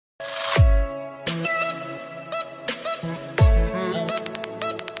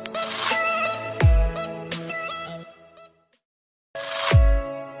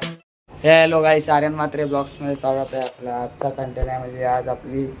Hello guys, Aryan मात्रे ब्लॉग्समध्ये स्वागत आहे आपलं. आजचा कंटेंट आहे म्हणजे आज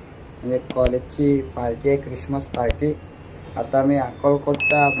आपली म्हणजे कॉलेजची पार्टी आहे, क्रिसमस पार्टी. आता मी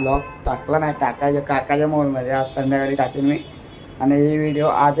अक्कलकोटचा ब्लॉग टाकला नाही, टाकायच्या काकाच्या मोबाईलमध्ये आज संध्याकाळी टाकेन मी. आणि ही व्हिडिओ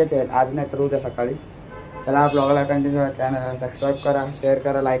आजच येईल, आज नाही तर उद्या सकाळी. चला ब्लॉगला कंटिन्यू, चॅनलला सबस्क्राईब करा, शेअर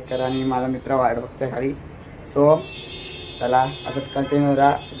करा, लाईक करा आणि माझा मित्र वाट बघतोय खाली. सो चला असंच कंटिन्यू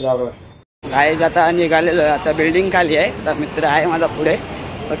राहा ब्लॉगला. गाईज आता निघालेलो आहे, आता बिल्डिंग खाली आहे. तर मित्र आहे माझा पुढे,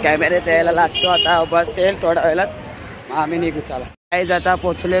 तो कॅमेऱ्यात यायला लागतो. आता बस येईल थोड्या वेळात, मग आम्ही निघू. चला गाईज आता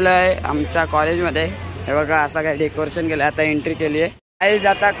पोचलेलो आहे आमच्या कॉलेजमध्ये. हे बघा असं काय डेकोरेशन केलं, आता एंट्री केली आहे. गाईज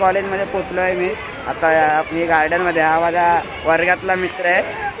आता कॉलेजमध्ये पोचलो आहे मी. आता आपली गार्डनमध्ये हा माझा वर्गातला मित्र आहे.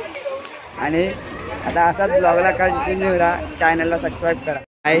 आणि आता असाच ब्लॉगला कंटिन्यू राहा, चॅनलला सबस्क्राईब करा.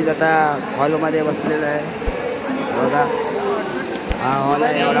 गाईज आता हॉलमध्ये बसलेलो आहे. बघा हा हॉल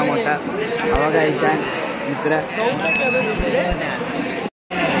आहे एवढा मोठा. हा बघा ईशान मित्र.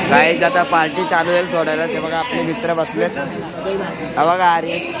 गाईज आता पार्टी चालू होईल थोड्याला. ते बघा आपले मित्र बसलेत. हा बघा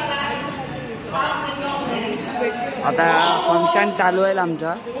अरे आता फंक्शन चालू होईल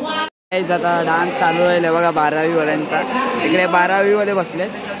आमचा. गाईज आता डान्स चालू होईल. हे बघा 12वी वाल्यांचा. इकडे 12वी वाले बसलेत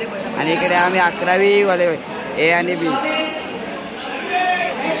आणि इकडे आम्ही 11वी वाले, ए आणि बी.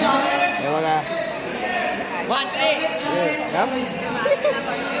 हे बघा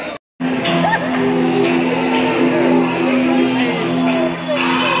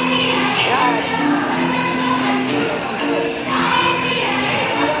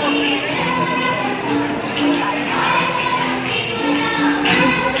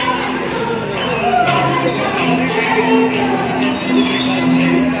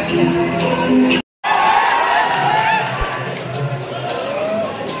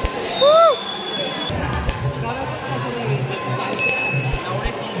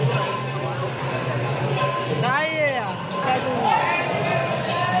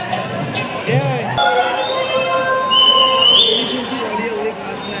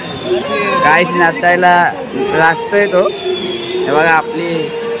गाईस नाचायला लाजतोय तो. हे बघा आपली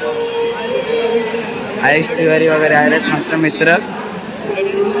आयस्टीवरी वगैरे आहेत मस्त मित्र,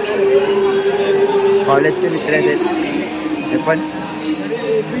 कॉलेजचे मित्र आहेत हे पण.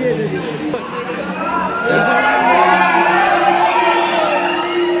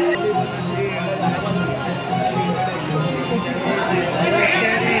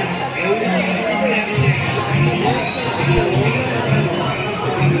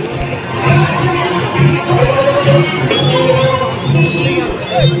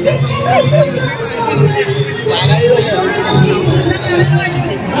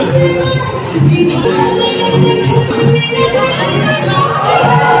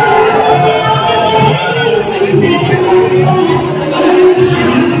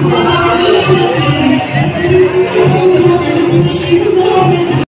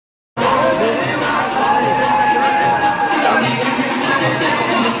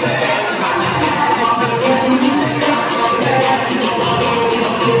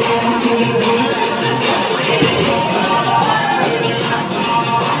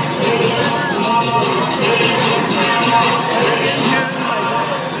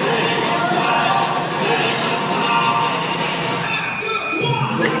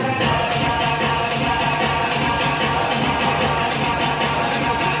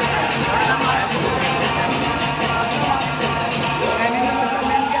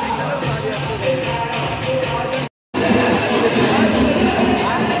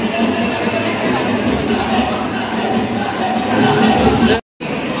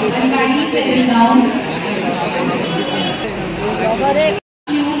 Settle down.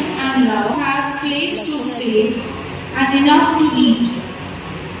 And love have place to stay and enough to eat.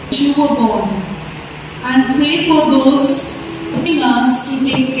 You were born, and pray for those helping us to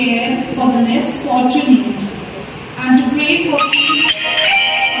take care for the less fortunate, and to pray for peace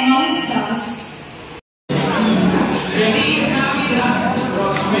amongst us.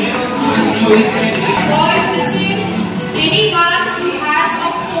 Boys, listen. Anyone who has a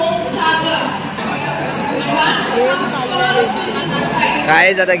phone charger, the one who comes first will win the prize.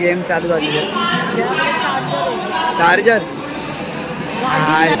 Guys आता game चालू झाली. Charger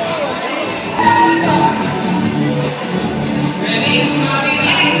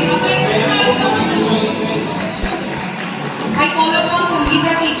I call upon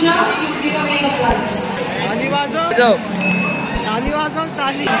Sangeeta teacher to give away the prize.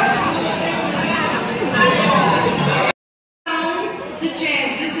 The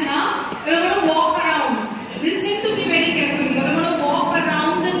chairs, listen up. We're going to walk around. Listen to me very carefully. We're going to walk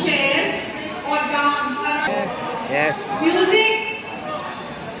around the chairs or dance around. Yes. Music.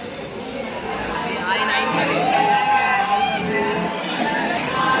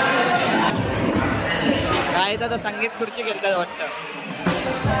 Guys आता संगीत खुर्ची खेळतात वाटतं.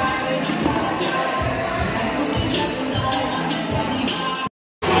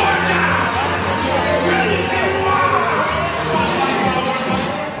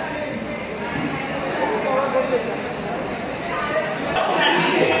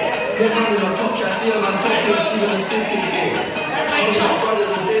 They're running on top track, see them on top, no shoes on the stinkers game. Bunch of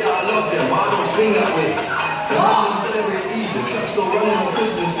brothers and say that I love them, but I don't swing that way. The Muslims celebrate Eid, the trap's still running on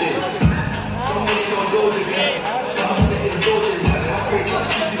Christmas Day. Somebody don't go to get, but I'm gonna get Doja back. My great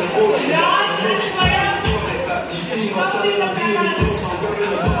tracks, you see the Doja. You see my brother, I'm being my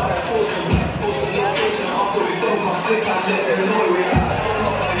brother, I'm not my children. Post the location after we go, my sick, I let them know we're at.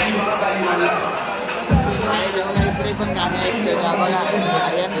 I'm not value my life. इकडे पण गाणे ऐकते बघा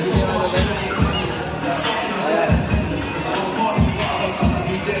Aryan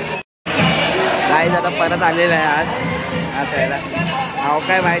guys आता परत आलेला आहे आज नाचायला. नाव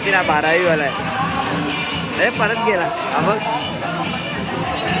काय माहिती ना 12वी वाला आहे. अरे परत गेला बघ.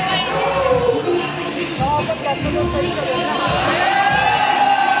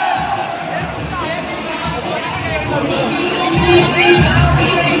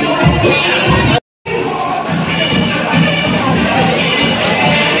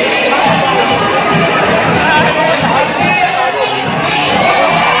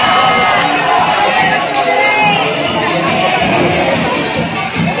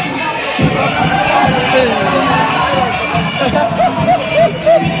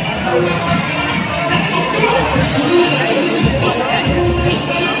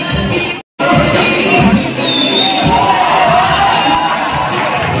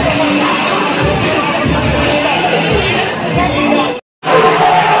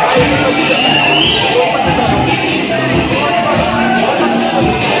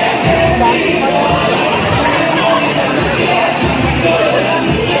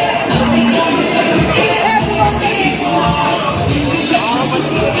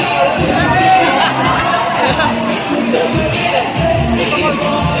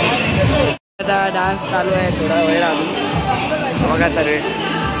 डान्स चालू आहे थोडा वेळ अजून बघा सर्व.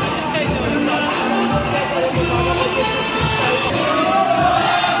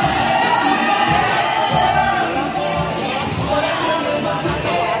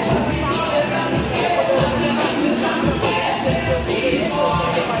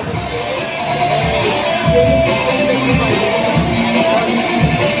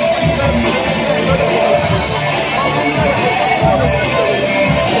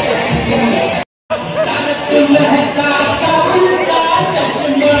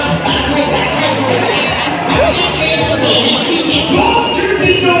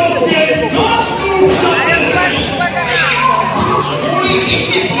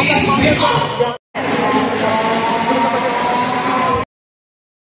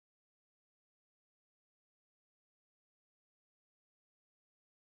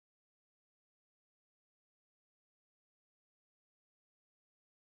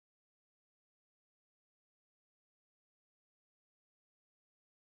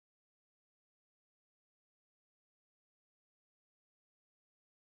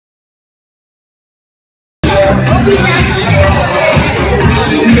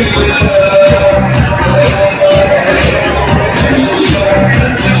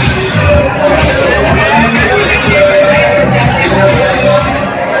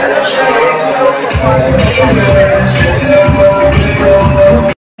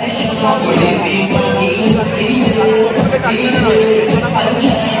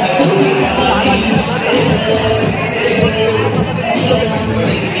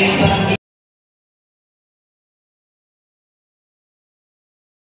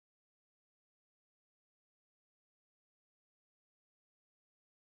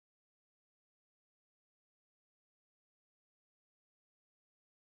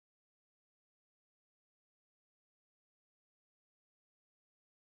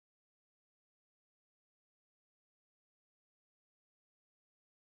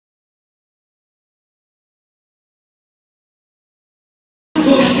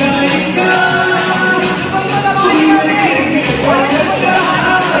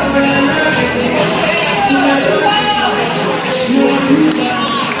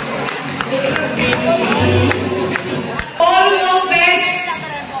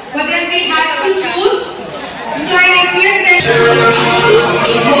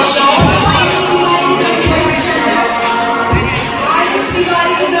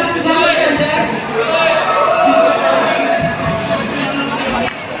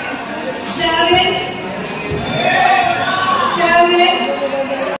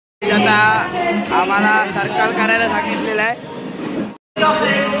 आम्हाला सर्कल करायला सांगितलेलं आहे.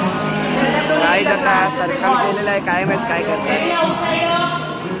 काय आता सर्कल केलेलं आहे, काय माहित काय करतात.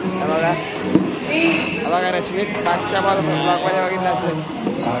 बघा बघा रश्मी मागच्या ब्लॉगमध्ये बघितलं असेल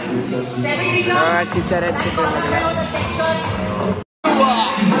टीचर आहेत तिकडे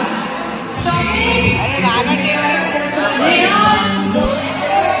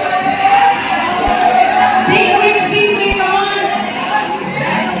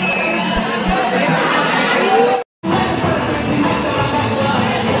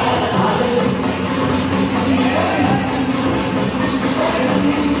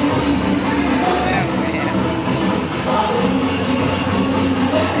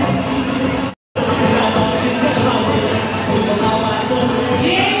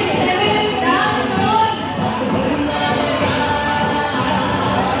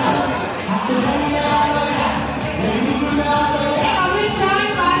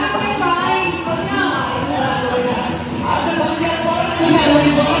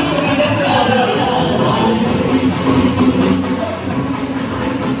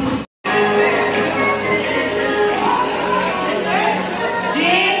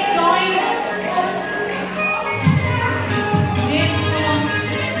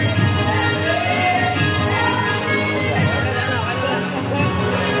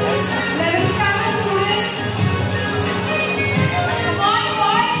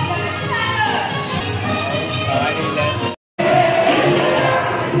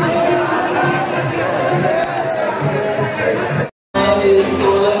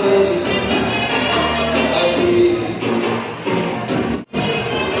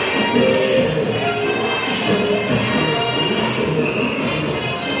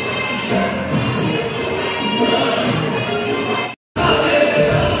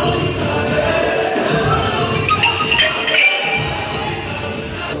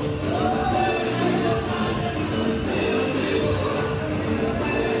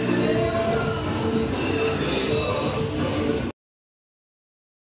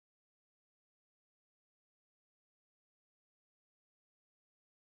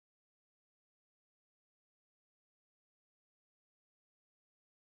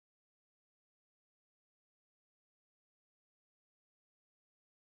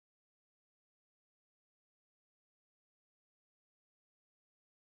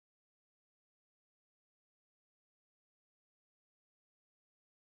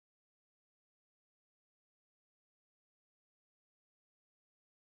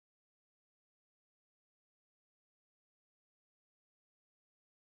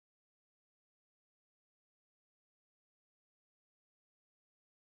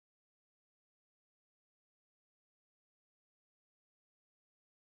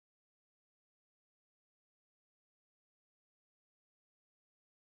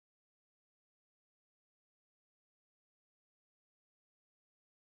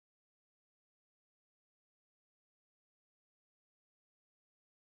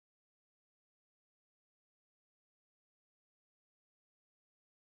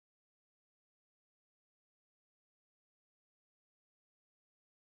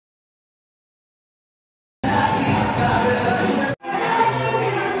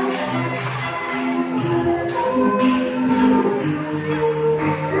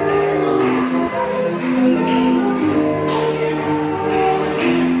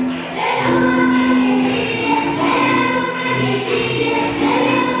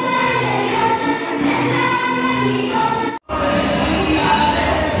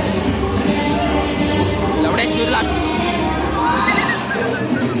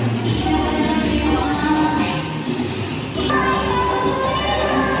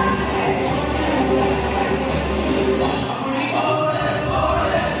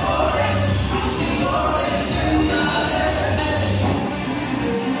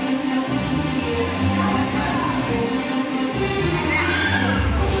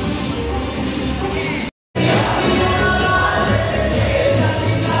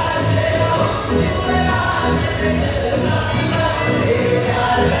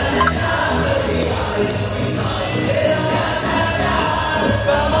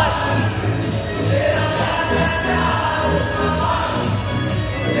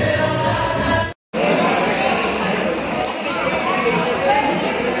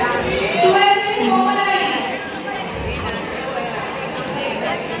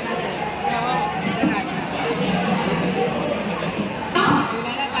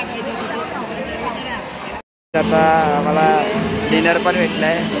आता आम्हाला डिनर पण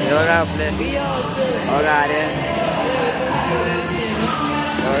भेटलाय. हे बघा आपले बघा अरे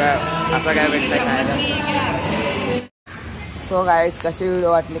बघा असं काय भेटलंय खायला. सो गाईज कशी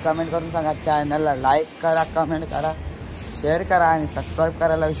व्हिडिओ वाटली कमेंट करून सांगा. चॅनलला लाईक करा, कमेंट करा, शेअर करा आणि सबस्क्राईब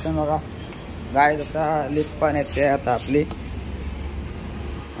करायला विसरू नका. गाईज आता लिफ्ट पण येते आता आपली.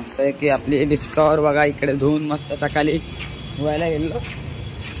 असं आहे की आपली डिस्कवर बघा इकडे धुवून मस्त सकाळी धुवायला गेलो,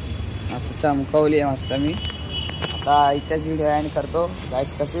 मस्त चमकवली आहे मस्त मी. आता इथेच व्हिडिओ एंड करतो.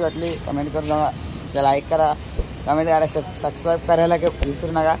 गाईज कशी वाटली कमेंट करून सांगा, लाईक करा, कमेंट करा, सबस्क्राईब करायला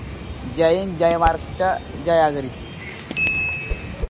विसरू नका. जय हिंद, जय महाराष्ट्र, जय आगरी.